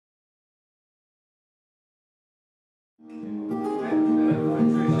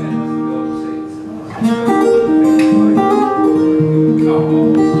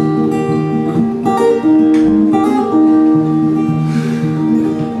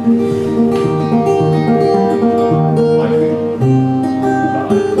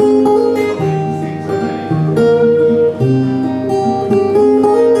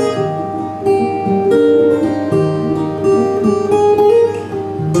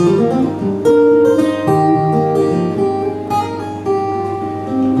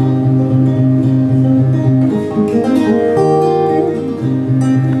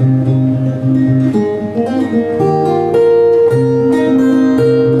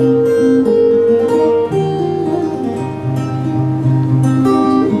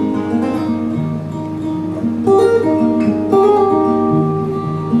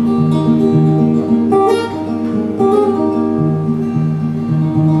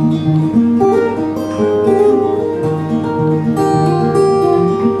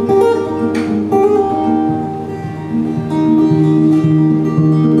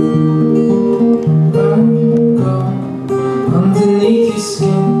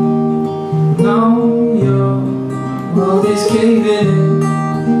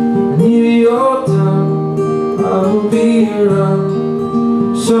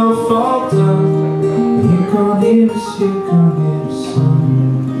So fall down, you can't hear us, you can't hear a sound.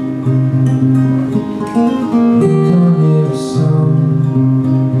 You can't hear a sound.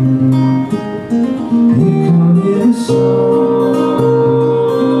 You can't hear a sound. You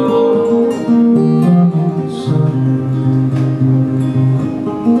can't hear a sound.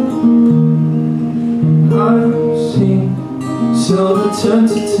 I've seen silver turn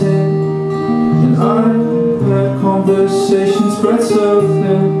to tin, and I've heard conversations spread so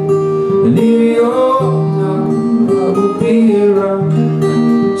thin. And if you're down, I will be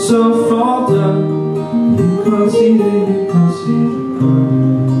around. So fall down, you can't see the ground. You can't see the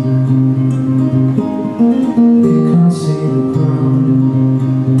ground. You can't see the ground.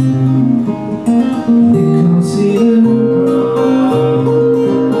 You can't see the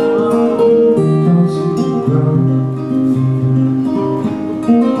ground.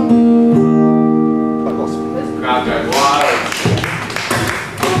 Crowd goes wild.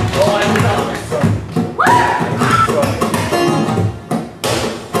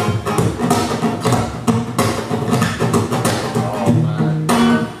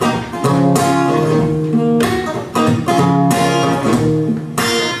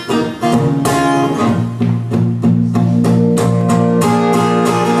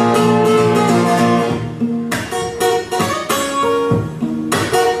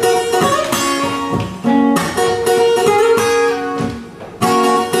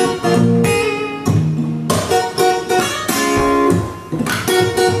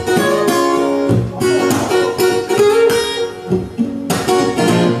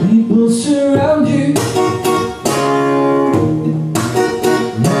 Surround you,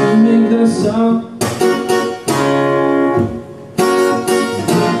 make that sound,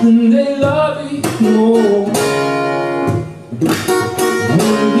 and they love you more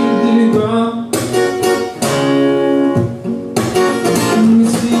when you hit the ground. And you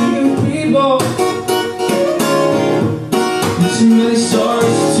see you reborn, too many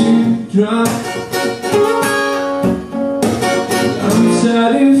sorrows to drown. I'm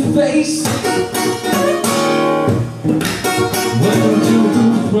sad in face when you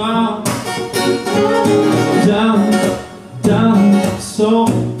frown. Down, down, so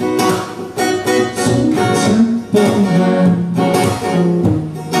temperament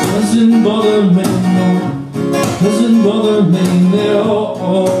doesn't bother me, no, doesn't bother me at all.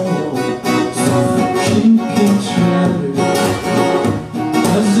 Suffocating tragedy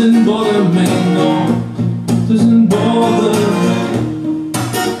doesn't bother me, no, doesn't bother me.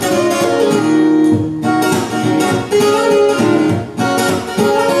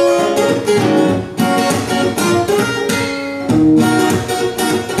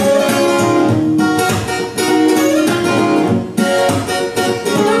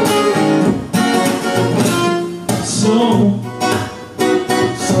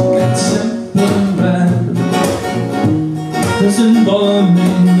 Doesn't bother me,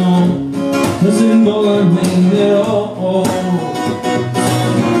 no, doesn't bother me at all.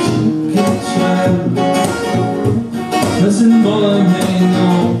 Doesn't bother me, no,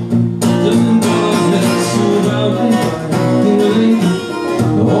 doesn't bother me. So really,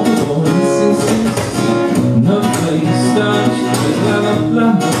 the whole is no place starts with blah blah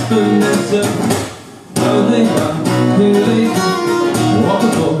blah. Oh, they are really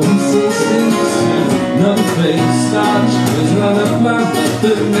walkable pieces. Another face starts with another black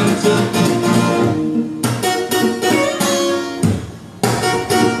pigmented.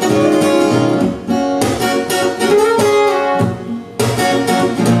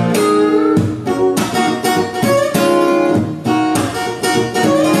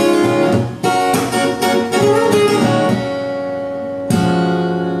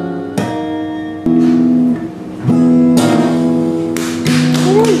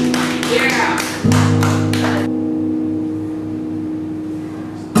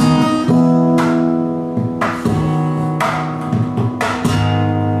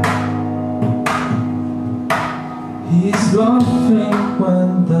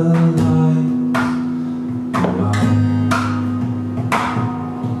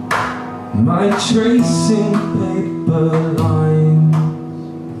 My tracing paper lines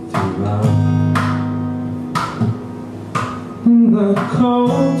throughout, and the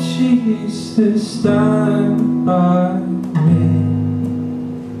cold she used to stand by me.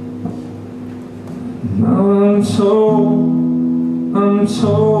 Now I'm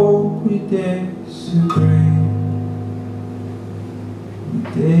told we disagree. We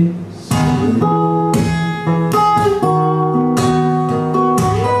disagree.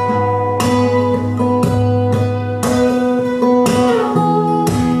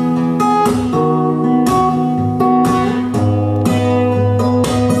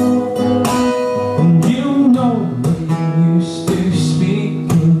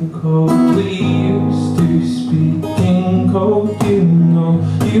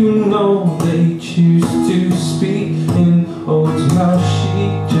 You know they choose to speak in old. Now she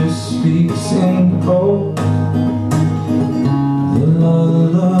just speaks in old. The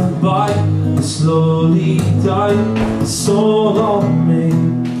lullaby slowly died, it's all on me.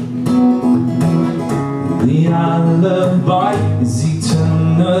 The alibi is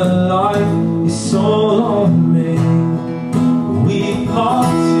eternal life, it's all on me. We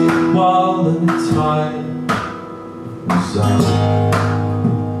parted while the tide was out.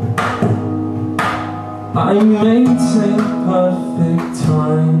 I maintain perfect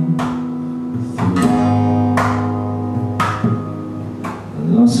time throughout. I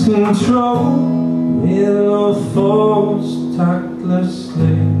lost control, real or false,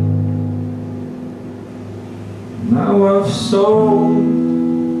 tactlessly. Now I've sold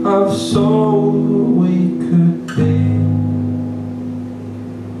what we could be.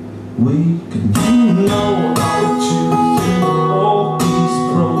 We could, you know, I'll chew through all these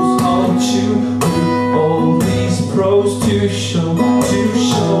pros, I'll chew all these pros to show you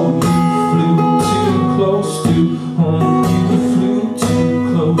flew too close to home. You flew too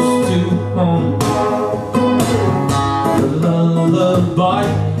close to home. The lullaby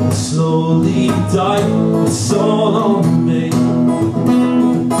slowly died, it's all on me.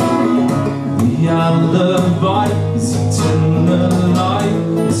 The alibi is eternal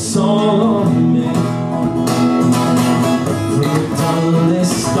life, it's all on me.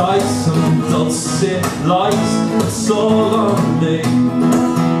 Dullest dice and dulcet lights, it's all on me.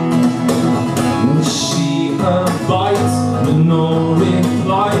 And she abides with no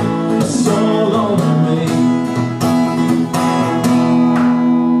reply, it's all on me.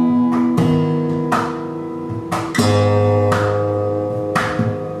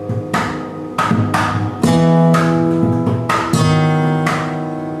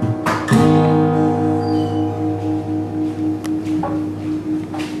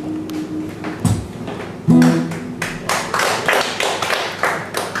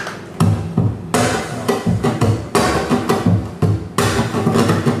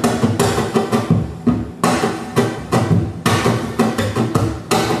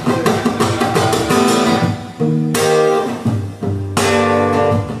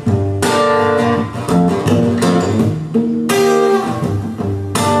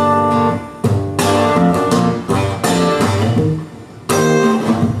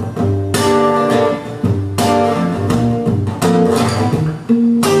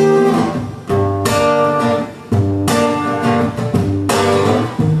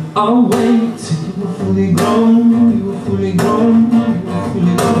 I'll wait till you were fully grown, you were fully grown, you were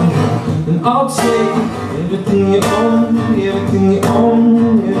fully grown. And I'll take everything you own, everything you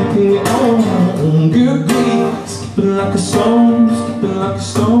own, everything you own. Good grief, skipping like a stone, skipping like a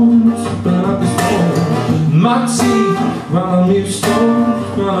stone, skipping like a stone. My teeth, round a new stone,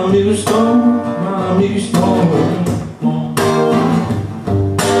 round a new stone, round a new stone.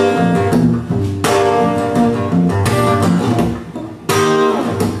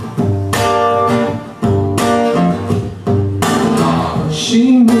 She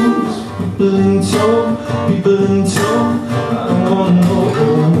moves, people in tow, I don't wanna know.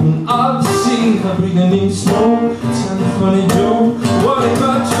 I've seen her breathing in smoke, tell me funny joke, what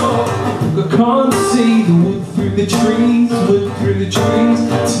about you? I can't see the wood through the trees,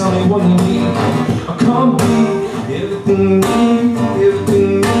 tell me what you need. I can't be everything you need, everything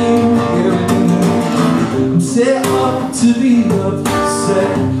you need, everything you need. I'm set up to be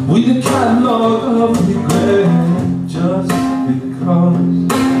upset with a catalogue of regret, just because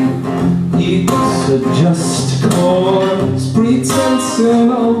it's a just cause. Pretense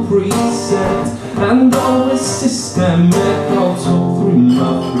and all preset and always systemic. I'll talk through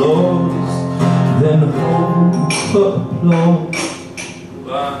my flaws, then hope alone.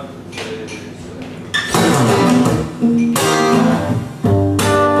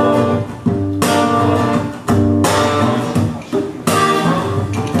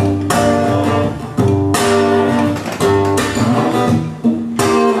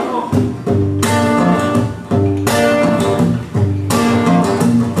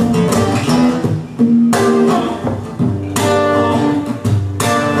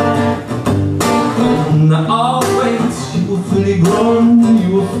 I always, you were fully grown,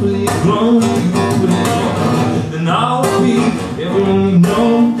 you were fully grown, you were fully grown. And I'll be everyone you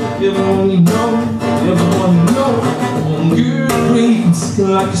know, everyone you know, everyone you know. On good green,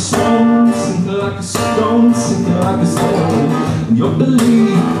 sinking like a stone, sinking like a stone, sinking like a stone. Your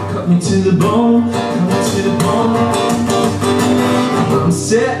belief cut me to the bone, cut me to the bone. I'm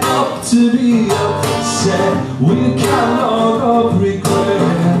set up to be upset with a catalog of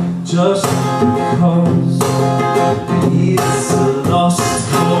regret, just because it's a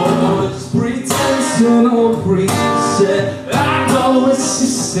lost cause. Pretense and all preset, I know it's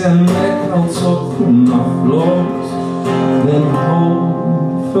systemic. I'll talk through my flaws, then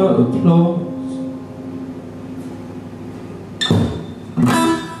hope for applause.